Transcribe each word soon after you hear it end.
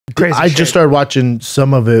crazy. I just started watching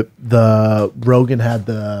some of it. The Rogan had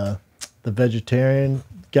the vegetarian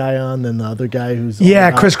guy on, then the other guy who's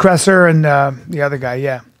Chris Kresser and the other guy.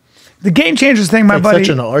 Yeah, the Game Changers thing, my buddy.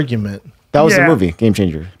 Such an argument. That was the movie, Game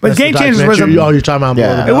Changer. But Game Changers was you're talking about.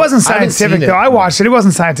 Yeah. It wasn't scientific though. I watched it. It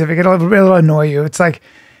wasn't scientific. It'll annoy you.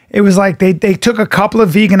 It was like they took a couple of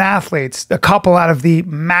vegan athletes, a couple out of the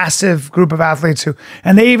massive group of athletes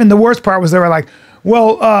and the worst part was they were like,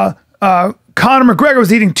 well, Conor McGregor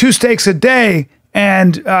was eating 2 steaks a day,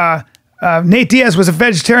 and Nate Diaz was a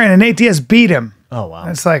vegetarian, and Nate Diaz beat him. Oh wow!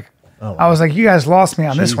 And it's like, I was like, you guys lost me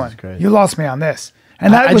on this one. Christ. You lost me on this.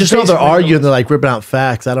 And that I just know they're arguing. They're like ripping out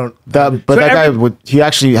facts. I don't. That guy he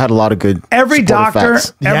actually had a lot of good. Every doctor,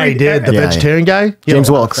 facts. He did. The vegetarian guy, James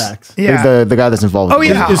Wilkes. Yeah, the guy that's involved. Oh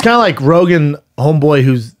yeah, it's kind of like Rogan, homeboy,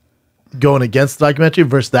 who's going against the documentary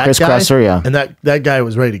versus that Chris guy. Kresser, yeah, and that guy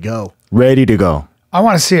was ready to go. Ready to go. I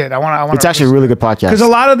want to see it. I want. It's actually a really good podcast because a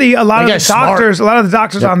lot of the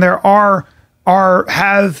doctors on there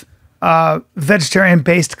have vegetarian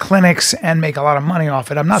based clinics and make a lot of money off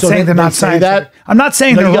it. I'm not saying they're not scientific. I'm not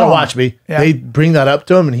saying they're wrong. You gotta wrong. watch me. Yeah. They bring that up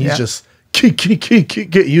to him, and he's just he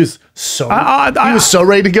was so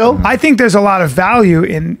ready to go. I think there's a lot of value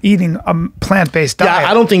in eating a plant-based diet. Yeah,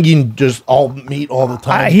 I don't think eating just all meat all the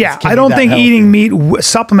time. I don't think eating meat,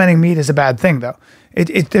 supplementing meat, is a bad thing though.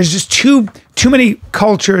 There's just too many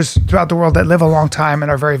cultures throughout the world that live a long time and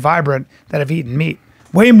are very vibrant that have eaten meat.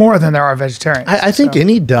 Way more than there are vegetarians. I think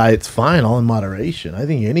any diet's fine, all in moderation. I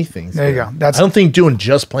think anything's there. You go. I don't think doing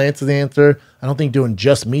just plants is the answer. I don't think doing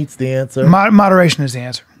just meat's the answer. Moderation is the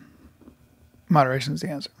answer. Moderation is the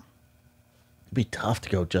answer. It'd be tough to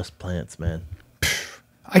go just plants, man.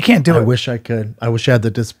 I can't do it. I wish I could. I wish I had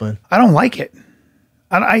the discipline. I don't like it.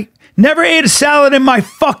 I never ate a salad in my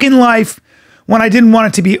fucking life when I didn't want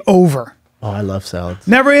it to be over. Oh, I love salads.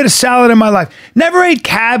 Never ate a salad in my life. Never ate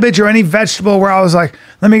cabbage or any vegetable where I was like,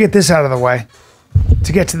 let me get this out of the way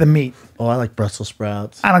to get to the meat. Oh, I like Brussels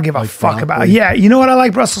sprouts. I don't give a fuck about it. Yeah, you know what I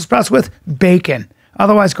like Brussels sprouts with? Bacon.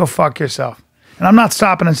 Otherwise, go fuck yourself. And I'm not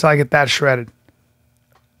stopping until I get that shredded.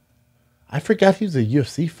 I forgot he was a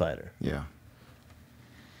UFC fighter. Yeah.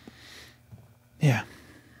 Yeah.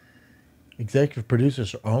 Executive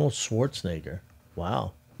producers are Arnold Schwarzenegger.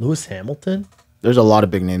 Wow. Lewis Hamilton? There's a lot of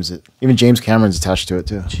big names. Even James Cameron's attached to it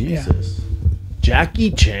too. Jesus. Yeah. Jackie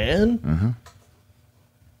Chan? Mm-hmm.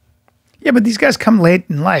 Yeah, but these guys come late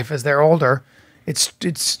in life as they're older. It's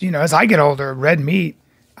as I get older, red meat.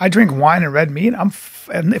 I drink wine and red meat.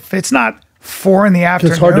 And if it's not 4 in the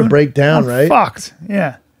afternoon, it's hard to break down, right? Fucked.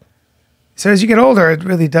 Yeah. So as you get older, it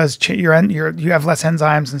really does change. You have less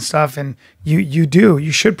enzymes and stuff, and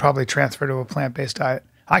you should probably transfer to a plant-based diet.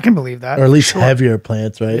 I can believe that. Or at least heavier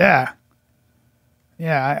plants, right? Yeah.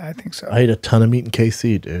 Yeah, I think so. I ate a ton of meat in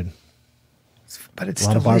KC, dude. But it's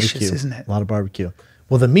delicious, isn't it? A lot of barbecue.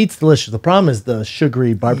 Well, the meat's delicious. The problem is the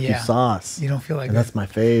sugary barbecue sauce. You don't feel like that. That's my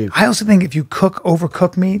fave. I also think if you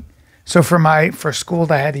overcook meat. So for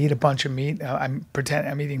school, I had to eat a bunch of meat. I'm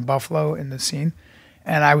eating buffalo in the scene,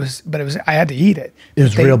 and I had to eat it. It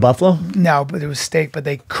was real buffalo? No, but it was steak. But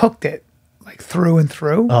they cooked it like through and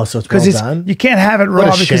through. Oh, so it's well done. You can't have it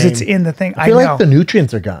raw because it's in the thing. I feel like the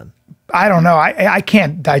nutrients are gone. I don't know. I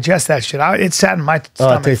can't digest that shit. It sat in my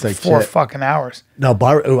stomach for like 4 fucking hours. No,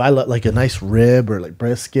 I like a nice rib or like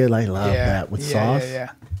brisket. I love that with sauce.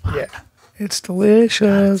 Yeah. It's delicious.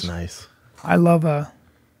 God, that's nice. I love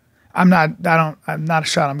I'm not a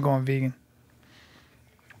shot. I'm going vegan.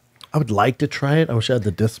 I would like to try it. I wish I had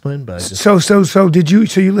the discipline, but so you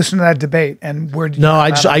listened to that debate and where did you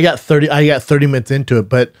I got 30 minutes into it,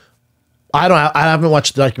 but I haven't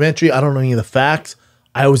watched the documentary. I don't know any of the facts.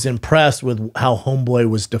 I was impressed with how Homeboy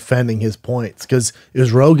was defending his points because it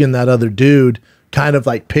was Rogan, that other dude, kind of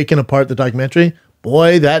like picking apart the documentary.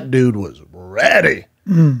 Boy, that dude was ready.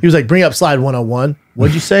 He was like, bring up slide 101.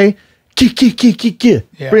 What'd you say?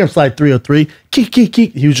 Yeah. Bring up slide 303.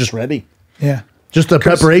 He was just ready. Yeah. Just the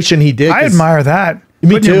preparation he did. I admire that.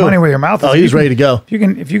 Me Putting too. your money where your mouth is. Oh, he was ready to go.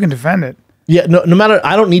 If you can defend it. Yeah, no matter,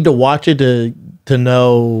 I don't need to watch it to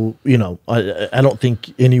know, I don't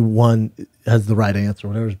think anyone has the right answer,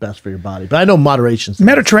 whatever's best for your body. But I know moderation's the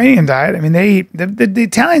Mediterranean diet. I mean, the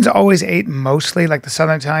Italians always ate mostly like the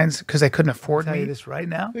Southern Italians because they couldn't afford meat. Tell you this right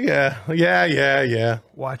now. Yeah.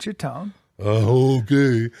 Watch your tone.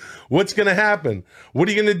 Okay. What's going to happen? What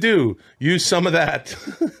are you going to do? Use some of that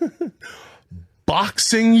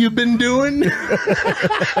boxing you've been doing?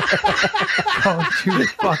 Don't you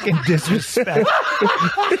fucking disrespect.